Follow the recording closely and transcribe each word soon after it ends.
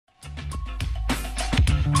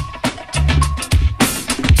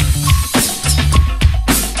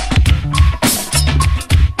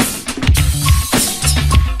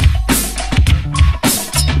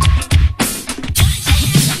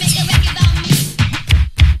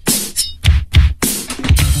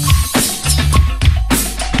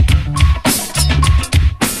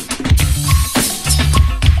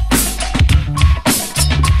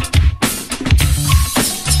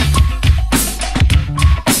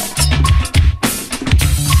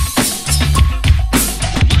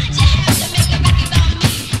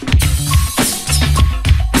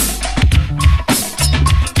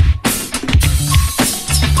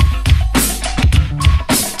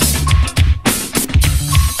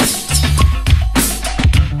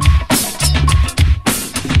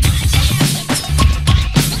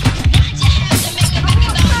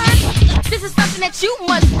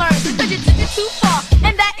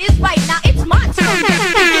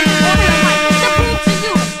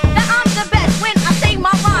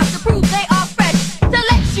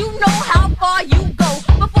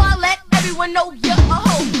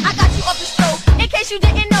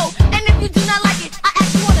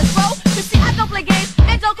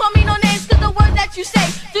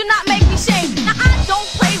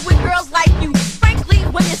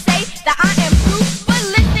that I am true. But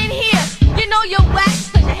listen here, you know you're whack,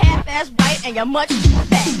 cause you're half-ass white and you're much too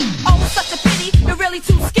fat. Oh, such a pity, you're really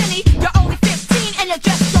too skinny. You're only 15 and you're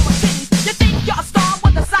just showing titties. You think you're a star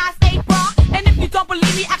with a size 8 bra? And if you don't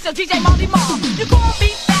believe me, ask your DJ Marley Marl. You call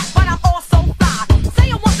me fat, but I'm also fly. Say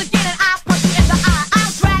it once again and I'll punch you in the eye.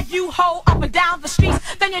 I'll drag you hoe up and down the streets.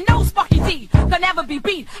 Then you know Sparky D could never be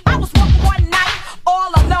beat. I was walking one night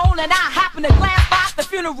all alone and I happened to glance by the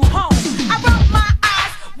funeral home. I rubbed my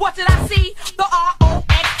eyes, what did I see? The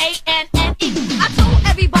R-O-X-A-N-N-E. I told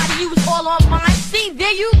everybody you was all on mine. See,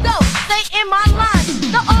 there you go, stay in my line.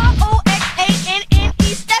 The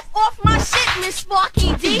R-O-X-A-N-N-E. Step off my shit, Miss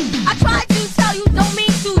Sparky D. I tried to tell you, don't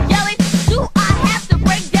mean to yell it. Do I have to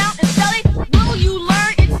break down and spell it? Will you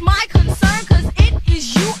learn? It's my concern, cause it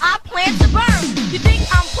is you I plan to burn. You think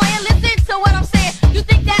I'm playing? Listen to what I'm saying. You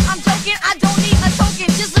think that I'm joking? I don't need a token.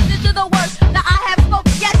 Just listen to the words that I have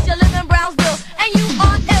spoken. Yes, you live in Brownsville, and you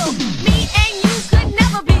are ill. Me and you could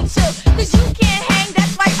never be chill, cause you can't hang.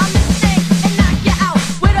 That's right, I'm Mr. Thing, and knock you out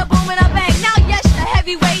with a boom and a bang. Now, yes, you're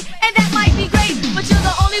heavyweight, and that might be great, but you're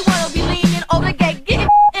the only one who'll be leaning over the gate. Get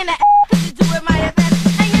in the ass, cause you do it my best.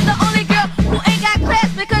 And you're the only girl who ain't got class,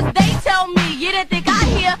 because they tell me you didn't think I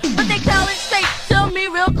hear, but they tell it straight, tell me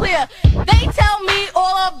real clear. They tell me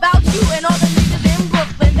all about you and all the niggas in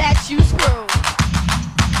Brooklyn that you screw.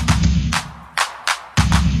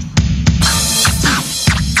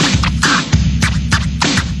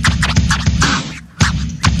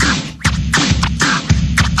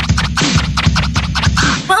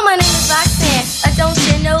 Well, my name is Roxanne. Don't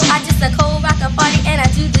you know I just a cold rock a party and I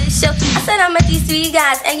do this show. I said I met these 3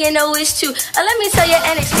 guys and you know it's true. Let me tell you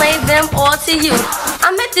and explain them all to you.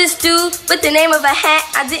 I met this dude with the name of a hat.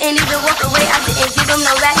 I didn't even walk away, I didn't give him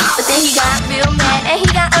no rap. But then he got real mad and he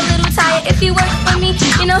got a little tired. If he worked for me,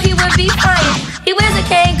 you know he would be fine. He wears a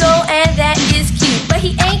Kangol and that is cute, but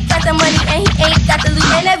he ain't got the money and he ain't got the loot.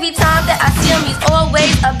 And every time that I see him, he's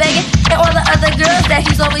always a begging. And all the other girls that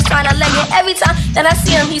he's always trying to leg it. Every time that I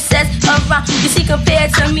see him, he says around. You see, compared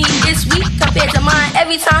to me, it's weak compared to mine.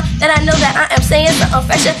 Every time that I know that I am saying something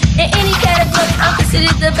fresher in any category, I'm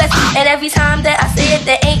considered the best. And every time that I say it,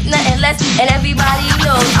 there ain't nothing less. And everybody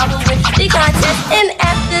knows I will win the contest. And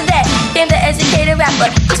after that came the educated rapper.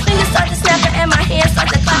 His fingers start to snapping and my hands start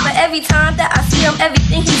to clap. But every time that I see him,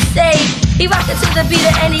 everything he say, he rockin' to the beat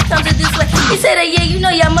and he comes to this way. He said, yeah, you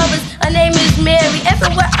know your mother's, her name is Mary. And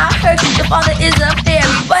from what I heard, your father is a fairy.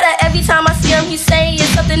 But every time I see him, he's saying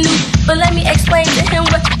something new. But let me explain to him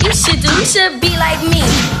what he should do. He should be like me,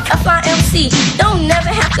 a fly MC. Don't never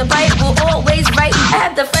have to bite, will always write. I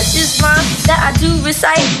have the freshest rhyme that I do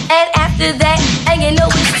recite. And after that, and you know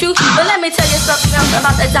it's true. But let me tell you something else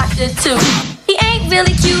about the doctor too. He ain't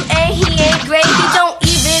really cute and he ain't great. He don't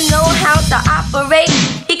even know how to operate.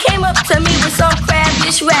 He came up to me with some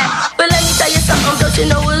crabbish rap. But let me tell you something, don't you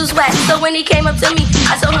know it was whack. So when he came up to me,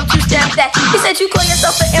 I told him to step back. He said, you call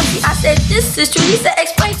yourself an MC? I said, this is true. He said,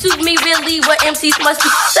 explain to me really what MCs must be.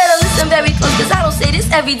 Said, listen very close, cause I don't say this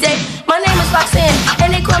every day. My name is Roxanne,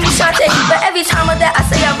 and they call me Shante. But every time that I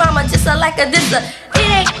say a rhyme, I just like a disser. It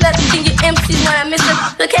ain't nothing you MCs when I miss it.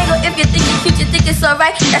 So Kangol, if you think it's cute, you think it's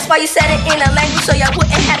alright. That's why you said it in a language so y'all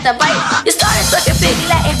wouldn't have to bite. You started talking big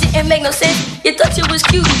Latin, didn't make no sense. You thought you was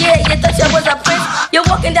cute, yeah, you thought you was a prince. You're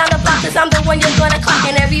walking down the block cause I'm the one you're gonna clock.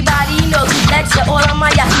 And everybody knows that you're all on my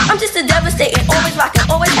yacht. I'm just a devastating, always rocking,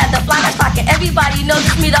 always have the fly that's clocking. Everybody knows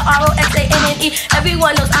it's me, the R-O-X-A-N-N-E.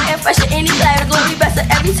 Everyone knows I am fresh in any category. Best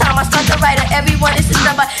every time I start to write it, everyone is just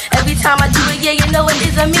about. Every time I do it, yeah, you know it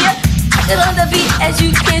is a mirror. Still on the beat as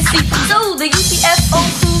you can see. So the UTFO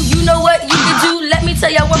crew, you know what you can do. Let me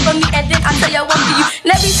tell you one for me and then I'll tell you one for you.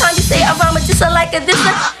 And every time you say a rhyme, it's just like a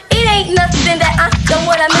disser. It ain't nothing that I don't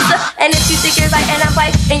wanna miss her. And if you think it's right and I'm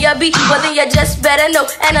right in your beat, well then you just better know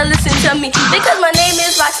and listen to me. Because my name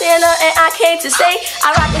is Roxanne and I came to say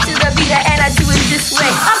I rock it to the beat and I do it this way.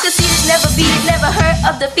 I'm conceited, never beat it, never heard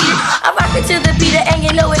of defeated. I rock it to the beat and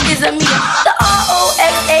you know it is a me. The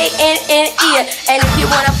R-O-X-A-N-N-E. And if you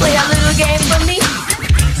wanna play a little game for me,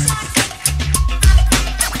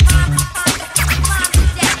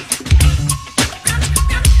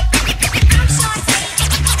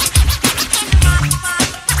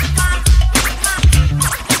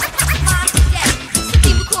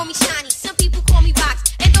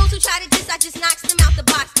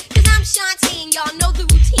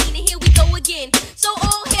 so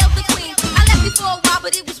all hail the queen. I left before a while,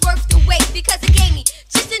 but it was worth the wait because it gave me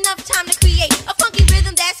just enough time to create a funky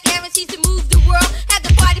rhythm that's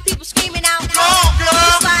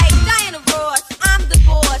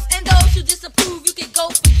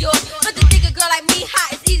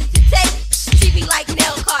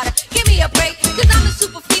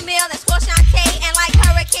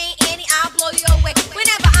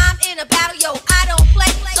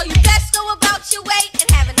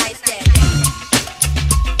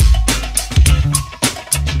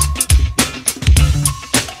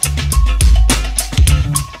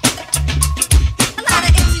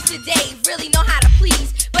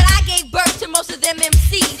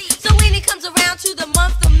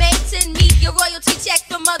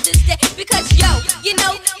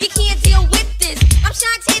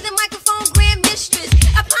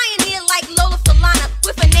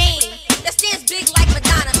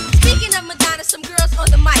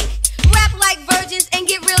like virgins and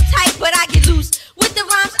get real tight, but I get loose with the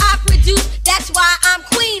rhymes I produce. That's why I'm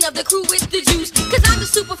queen of the crew with the juice. Cause I'm the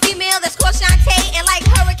super female that's called Shanté, and like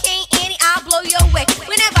Hurricane Annie, I'll blow your way.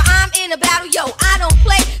 Whenever I'm in a battle, yo, I don't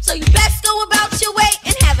play. So you best go about your way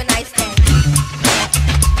and have a nice day.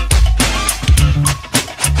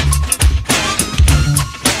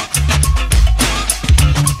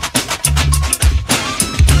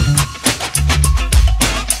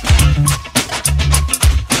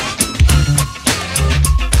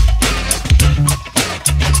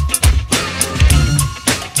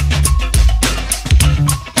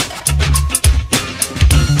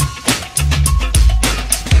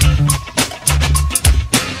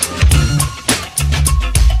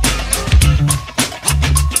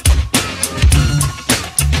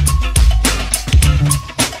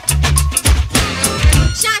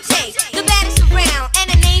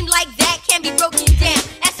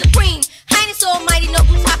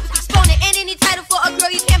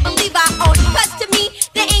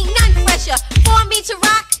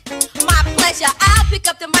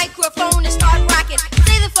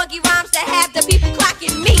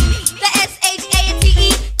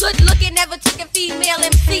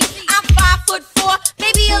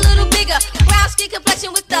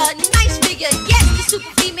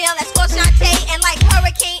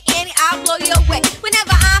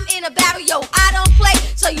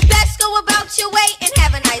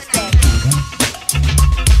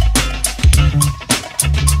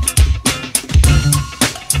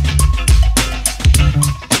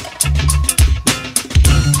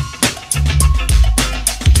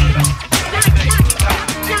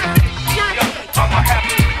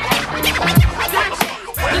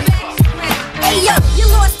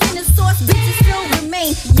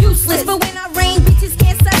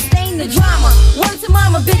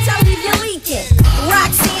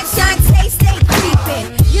 Roxanne Shante, stay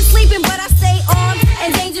creepin'. You're sleeping, but I stay armed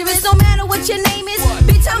and dangerous. No matter what your name is,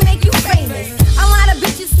 bitch, I'll make you famous. A lot of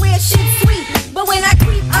bitches swear shit's sweet, but when I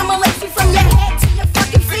creep, I'ma lace you from your head to your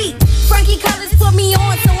fucking feet. Frankie Cutlass put me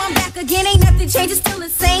on, so I'm back again. Ain't nothing changed, it's still the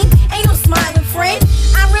same. Ain't no smiling friend.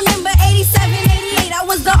 I remember 87, 88, I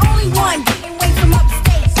was the only one getting away from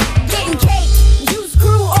upstate, getting cake. Juice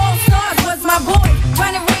Crew, All Stars was my boy.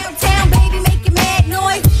 Running around town, baby, making mad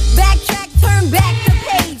noise. Backtrack, turn back the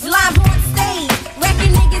page, live on stage,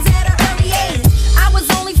 wrecking niggas at an early age. I was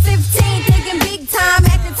only 15, thinking big time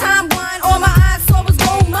at the time. Wine, all my eyes saw was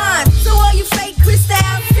gold mine. So all you fake crystal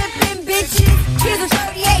sipping bitches, here's a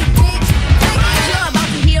 38, bitch. You're about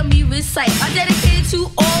to hear me recite. I'm dedicated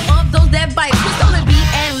to all of those that bite. Put on the beat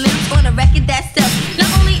and lyrics on a record that sells.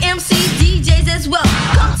 Not only MCs, DJs as well.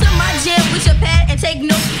 Come to my jam with your pad and take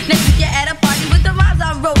notes. Next week you're at a party with the rhymes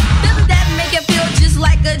I wrote. Doesn't that make it feel just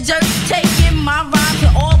like a jerk? Taking my rhymes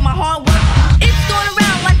and all my hard work. It's going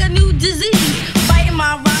around like a new disease. Biting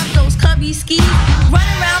my rhymes, those cubby skis.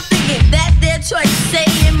 Running around thinking that's their choice.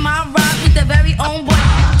 Saying my rhymes with their very own voice.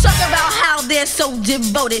 Talk about how they're so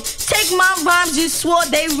devoted. Take my rhymes, you swore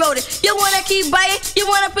they wrote it. You wanna keep biting? You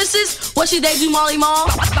wanna persist? What should they do, Marley Marl?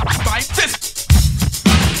 Bite this.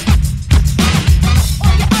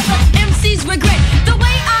 All your other MCs regret the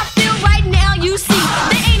way I feel right now. You see,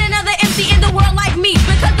 there ain't another MC in the world like me.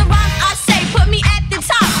 Because the rhymes I say put me at the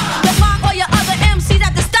top. That's why all your other MCs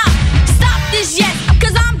have to stop. Stop this yet,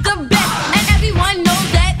 cause I'm the best. And everyone knows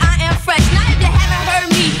that I am fresh. Not if you haven't heard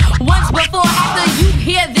me once before. After you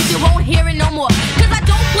hear this, you won't hear it no more. Cause I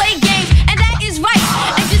don't play games, and that is right.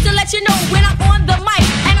 And just to let you know, when I'm on the mic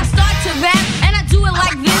and I start to rap and I do it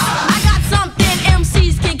like this, I got something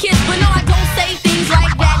MCs can kiss. But no, I don't say things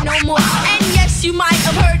like that no more. And yes, you might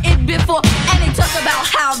have heard it before. And they talk about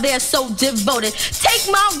how they're so devoted. Take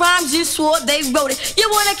my rhymes, you swore they wrote it. You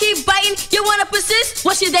wanna keep biting? You wanna persist?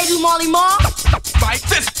 What should they do, Marley Marl? Bite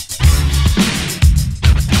this.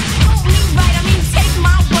 Don't mean right, I mean take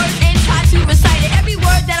my words and try to recite it. Every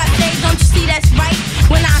word that I say, don't you see that's right?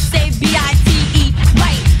 When I say B-I-T-E,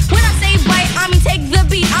 right. When I say bite, I mean take the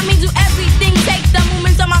beat. I mean do everything, take the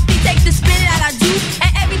movements on my feet, take the spin that I do,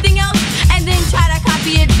 and everything else, and then try to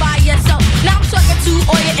copy it by yourself. Now I'm talking to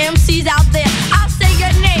all your MCs out there. I'll say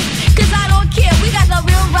your name, cause I don't care. We got the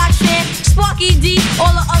real Roxanne, Sparky D,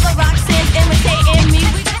 all the other Roxannes imitating me.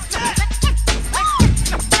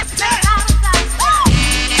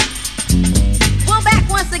 Well, back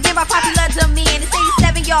once again by popular demand. It's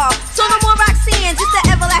 87, y'all. So no more Roxanne, just the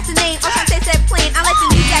everlasting name. Or Shante said plain, I let the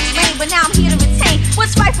new jacks reign, but now I'm here to retain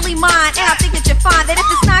what's rightfully mine. And I think that you'll find that if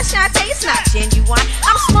it's not Shante, it's not genuine.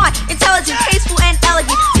 I'm smart, intelligent, tasteful, and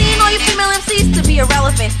elegant. Seeing all you female MCs to be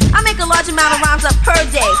irrelevant. I make a large amount of rhymes up per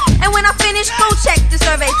day. And when I finish, go check the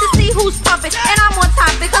survey to see who's pumping. And I'm on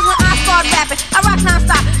top because when I start rapping, I rock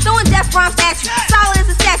non-stop. Throwing death rhymes at you, solid as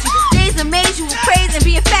a statue. Days and made you will praise and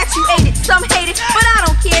be infatuated. Some hate it, but I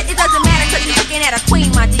don't care. It doesn't matter cause you're looking at a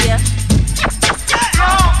queen, my dear.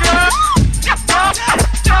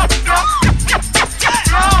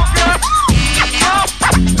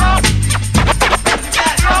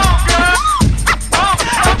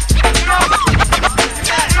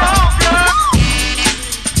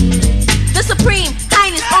 The Supreme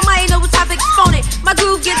Highness, Almighty Noble Top Exponent. My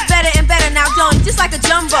groove gets better and better now, don't it? Just like a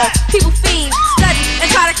jumbo. People fiend, study, and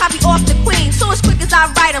try to copy off the queen. So as quick as I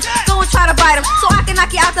write them, go and try to bite them, so I can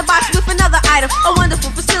knock you out the box with another item. A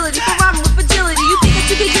wonderful facility for rhyming with agility. You think that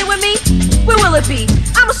you can get with me? Where will it be?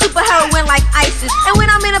 I'm a super heroine like ISIS, and when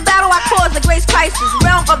I'm in a battle I cause a great crisis.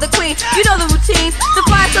 Realm of the queen, you know the routine. The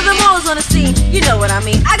flies of the moles on the scene, you know what I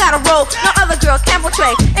mean. I got a role no other girl can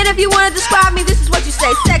portray, and if you wanna describe me, this is what you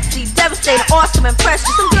say. Sexy, devastating, awesome, and precious.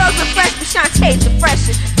 Some girls are fresh, but Shantae's the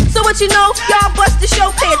freshest. So what you know, y'all bust the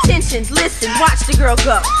show, pay attention, listen, watch the girl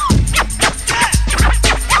go.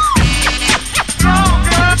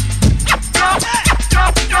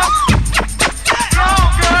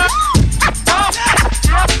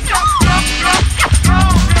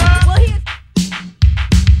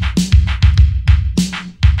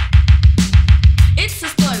 It's a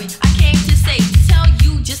story I came to say, to tell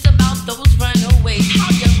you just about those runaways.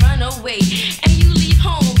 How you run away and you leave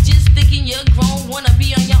home just thinking you're grown, wanna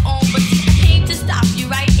be on your own, but I came to stop you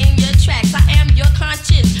right in your tracks. I am your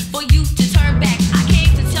conscience for you to turn back. I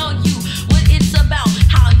came to tell you what it's about,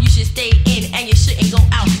 how you should stay in and you shouldn't go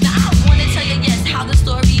out. Now I wanna tell you yes how the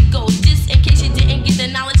story goes, just in case you didn't get the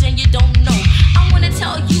knowledge and you don't know. I wanna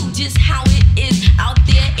tell you just how it is out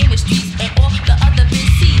there in the streets and all the other biz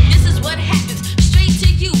see. This is what happens straight to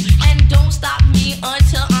you, and don't stop me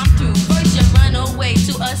until I'm through. First you run away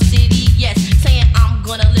to a city, yes, saying I'm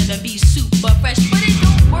gonna live and be super fresh, but it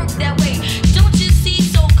don't work that way, don't you see?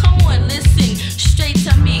 So come on, listen straight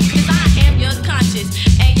to me, cause I am your conscience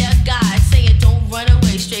and your God, saying don't run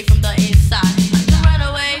away straight from the inside. Run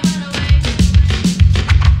away.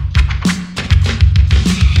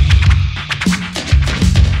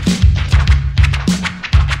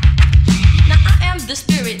 Now I am the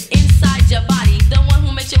spirit inside your body, the one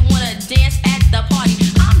who makes you wanna dance at the party.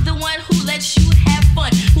 I'm the one who lets you have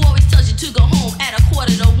fun, who always tells you to go home at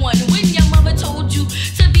 1:45. When your mother told you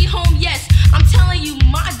to be home, yes, I'm telling you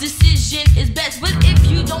my decision is best. But if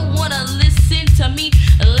you don't wanna listen to me,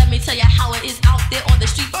 let me tell you how it is out there on the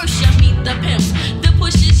street. First you meet the pimps, the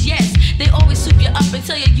pushers, yes, they always soup you up and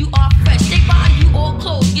tell you are fresh. They buy you all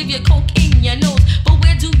clothes, give you coke in your nose, but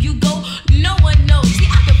where do you go? No one knows. See,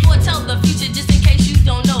 I can foretell the future just in case you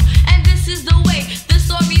don't know, and this is the way the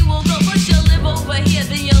story will go. First you'll live over here,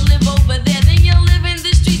 then you'll live over there, then you'll live in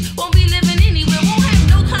the streets, won't be living anywhere, won't have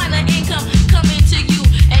no kind of income coming to you,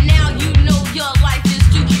 and now you know your life is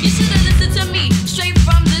due. You should've listened to me straight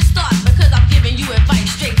from the start, because I'm giving you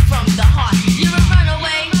advice straight from the heart. You're a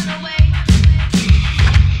runaway.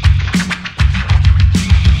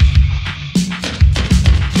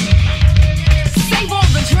 Save all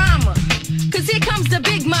the drama, cause here comes the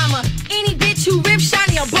big mama. Any bitch who rips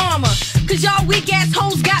shiny a bomber, cause y'all weak ass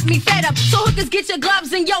hoes got me fed up. So hookers get your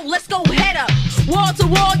gloves and yo, let's go head up. Wall to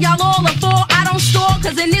wall, y'all all are for. I don't store,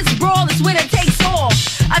 cause in this brawl it's winner takes all.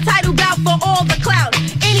 A title bout for all the clout.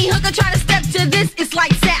 Any hooker try to step to this, it's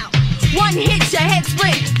lights out. One hit, your head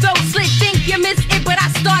split, throat slit, think you missed it, but I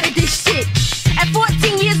started this shit. At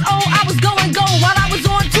 14 years old, I was going gold. While I was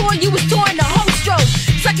on tour, you was touring the whole stroke.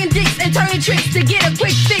 Sucking dicks and turning tricks to get a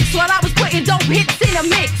quick fix, while I was putting dope hits in a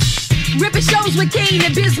mix. Ripping shows with Kane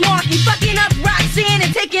and Biz Markie, fucking up Roxanne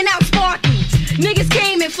and taking out Sparky. Niggas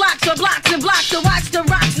came in flocks for blocks and blocks to watch the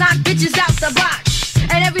rocks knock bitches out the box.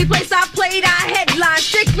 And every place I played, I headlined.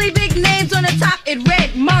 Strictly big names on the top, it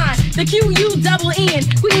read mine. The QUEEN,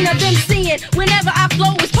 queen of MCing. Whenever I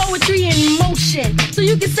flow, it's poetry in motion. So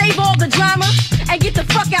you can save all the drama and get the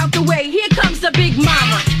fuck out the way. Here comes the big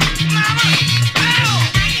mama.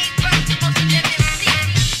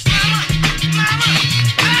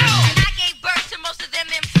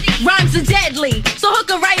 Rhymes are deadly, so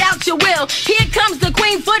hook her right out your will. Here comes the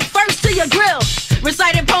queen, foot first to your grill.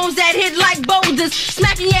 Reciting poems that hit like boulders,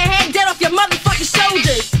 smacking your head dead off your motherfucking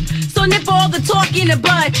shoulders. So nip all the talk in the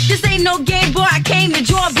bud. This ain't no game, boy, I came to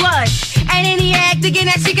draw blood. And any act thinking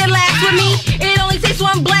that she can last with me, it only takes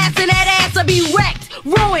one blast and that ass will be wrecked,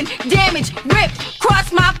 ruined, damaged, ripped.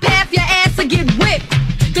 Cross my path, your ass will get whipped.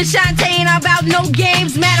 Cause Shanté ain't about no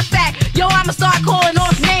games. Matter of fact, yo, I'ma start calling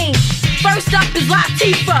off names. First up is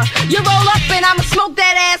Latifah. You roll up and I'ma smoke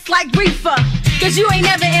that ass like reefer. Cause you ain't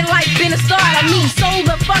never in life been a star to me. Sold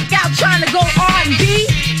the fuck out trying to go R&B.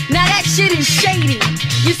 Now that shit is shady.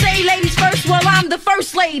 You say ladies first, well I'm the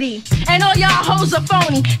first lady. And all y'all hoes are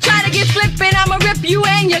phony. Try to get flippin', I'ma rip you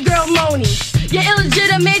and your girl Moni. You're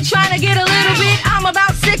illegitimate, trying to get a little bit. I'm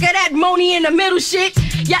about sick of that Moni in the middle shit.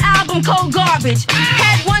 Your album cold garbage.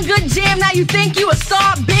 Had one good jam, now you think you a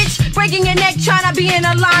star, bitch. Breaking your neck, trying to be in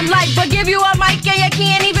the limelight. But give you a mic and you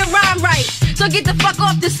can't even rhyme right. So get the fuck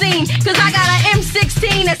off the scene, cause I got an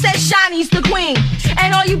M16 that says Shawnee's the queen.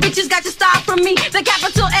 And all you bitches got your style from me, the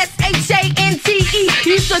capital S-H-A-N-T-E.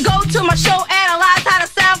 Used to go to my show, analyze how the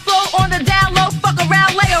sound flow. On the down low, fuck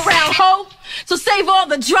around, lay around, ho. So save all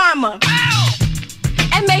the drama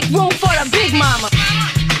and make room for the big mama.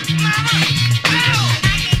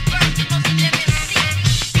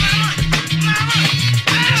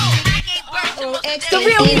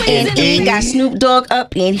 And got Snoop Dogg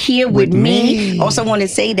up in here with me. Also want to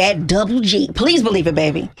say that double G. Please believe it,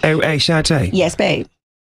 baby. Hey, Shanté. Yes, babe.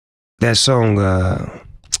 That song,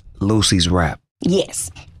 Loosey's Rap.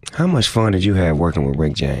 Yes. How much fun did you have working with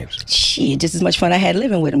Rick James? Shit, just as much fun I had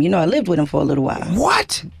living with him. You know, I lived with him for a little while.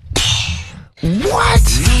 What? What?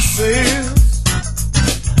 Lucy.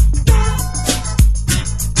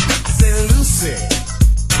 I said Lucy.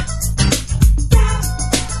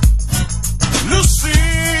 Lucy.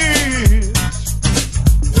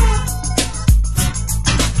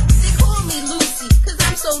 They call me Lucy, cause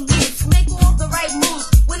I'm so loose. Make all the right moves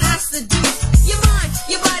when I seduce. Your mind,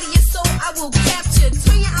 your body, your soul, I will capture.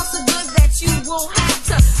 Turn you out so good that you will have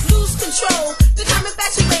to lose control. Become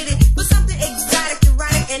infatuated with something exotic,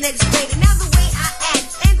 erotic, and X-rated. Now the way I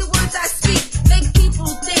act and the words I speak make people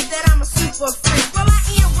think that I'm a super freak. Well, I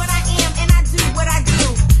am what I am and I do what I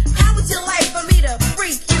do. How would you like for me to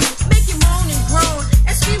freak you? Make you moan and groan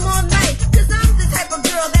and scream all night. Cause I'm the type of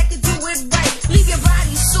girl that can do it right. Leave your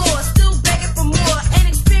body sore, still begging for more. And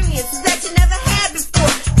experiences that you never had before.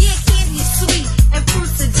 Yeah, candy is sweet and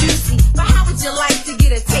fruits are juicy. But how would you like to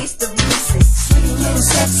get a taste of Lucy? Sweet little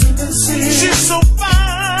sexy Lucy. She's so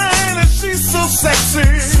fine and she's so sexy.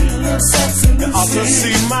 You ought to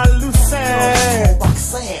see my Lucy. Oh,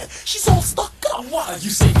 Roxanne, she's all stuck up. Why you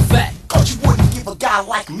say that? Cause you wouldn't give a guy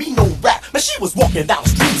like me no rap. Man, she was walking down the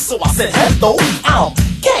street, so I said, hello, I'm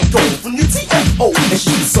Kangol from UTFO. And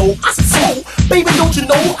she said, I said, so, baby, don't you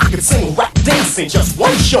know I can sing, rap, dance in just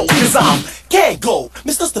one show? Cause I'm Kangol,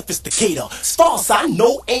 Mr. Sophisticator. As far as I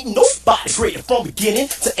know, ain't nobody greater. From beginning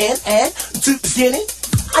to end and to beginning.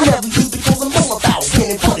 I never lose because I'm all about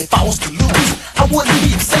winning. But if I was to lose, I wouldn't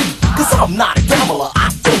be safe. Cause I'm not a gambler, I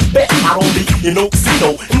don't bet. I don't be in no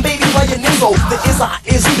casino. And baby, playing Nizzo, the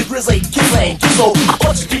is the grizzly, kiss ain't Gizzo. I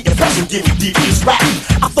thought you'd be impressed and give me devious rap.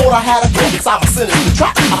 I thought I had a gun inside my sinister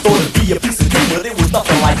trap. I thought it'd be a piece of cake, but it was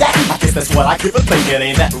nothing like that. I guess that's what I give a thinking,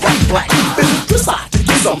 ain't that right, black? Business decide to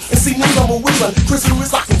get some and see me number with one. Chris who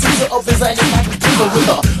is like a teacher of his annual like a teacher with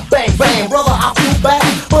a bang bang, brother, I feel bad,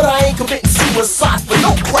 but I ain't committing suicide for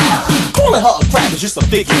no crap. Calling her a crab is just a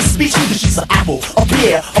figure of speech. Cause she's an apple, a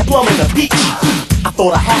pear, a plum, and a peach. I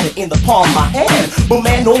thought I had it in the palm of my hand, but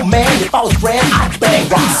man, oh man, if I was grand, I'd bang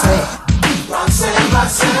Roxanne. Roxanne,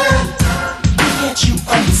 Roxanne, can't you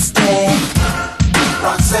understand?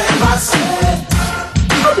 Roxanne, Roxanne,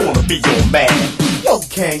 I wanna be your man. Yo,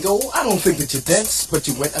 Kangol, I don't think that you're dense, but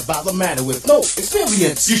you went about the matter with no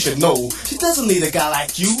experience. You should know, she doesn't need a guy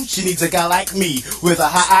like you, she needs a guy like me, with a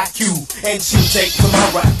high IQ. And she'll take to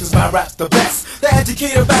my rap, cause my rap's the best. The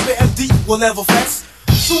educated rapper MD will never flex.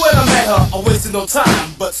 So when I met her, I wasted no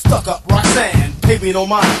time, but stuck up Roxanne, paid me no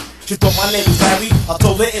mind. She thought my name was Larry, I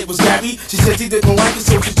told her it was Gary. She said she didn't like it,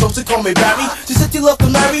 so she chose to call me Barry. She said she loved to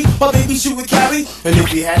marry, my baby she would carry. And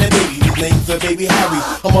if we had a baby, his name's the baby Harry.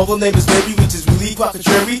 Her mother name is Mary, which is really quite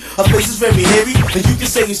contrary. Her face is very hairy, and you can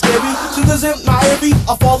say he's scary. She lives in Miami,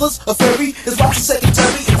 our father's a fairy. His wife's a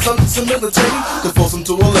secretary, his son's a military. They forced him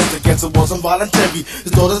to enlist against it wasn't voluntary.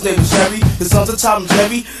 His daughter's name is Sherry, his son's a Tom and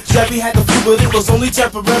Jerry. Jerry had the flu, but it was only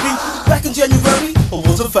temporary. Back in January, or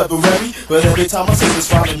was it February? But every time I say this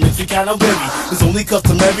rhyme, it makes me kinda weary. It's only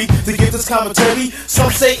customary to give this commentary.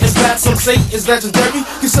 Some say it's bad, some say it's legendary.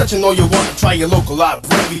 You searching all you want to try your local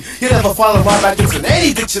library. You never find a rhyme like this in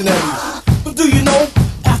any dictionary. But do you know,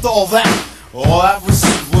 after all that, all I've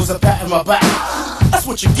received was a pat on my back. That's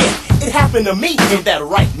what you get, it happened to me. Ain't that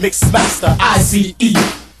right, Mix Master ICE?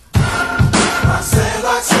 Roxanne,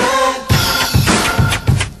 Roxanne,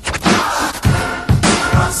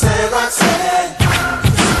 Roxanne, Roxanne.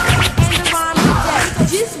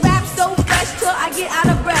 Just rap so fresh till I get out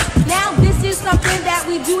of breath. Now this is something that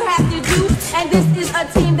we do have to do, and this is a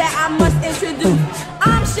team that I must introduce.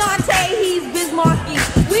 I'm Shanté, he's Biz Markie.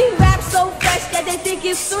 We rap so fresh that they think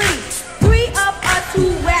it's three. Three up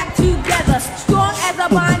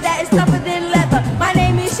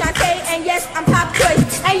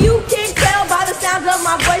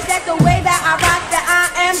acknowledge that the way that I rock, that I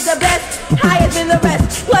am the best, higher than the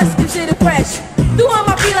rest, plus considered fresh. Threw on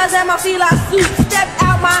my feelers and my fila suit, stepped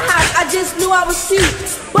out my house, I just knew I was cute.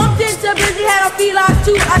 Bumped into Busy, had a fila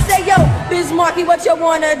too. I said, yo, Biz Markie, what you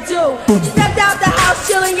wanna do? Stepped out the house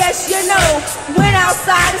chillin', yes you know. Went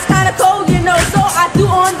outside, it's kinda cold, you know. So I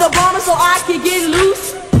threw on the bomber so I could get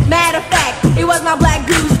loose. Matter of fact, it was my black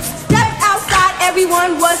goose. Stepped outside,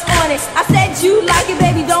 everyone was on it. I said, you like it,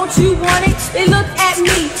 baby, don't you want it? They looked at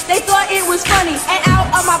me, they thought it was funny. And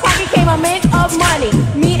out of my pocket came a mint of money.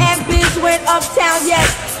 Me and Biz went uptown, yes.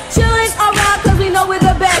 Chillin' around cause we know we're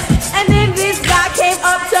the best. And then this guy came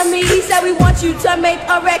up to me. He said, we want you to make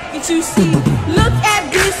a record, you see. Look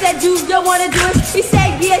at Biz, said, you wanna do it? He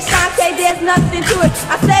said, yeah, Shanté, there's nothing to it.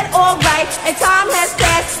 I said, alright, and time has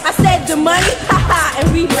passed. I said, the money, haha,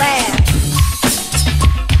 and we laughed.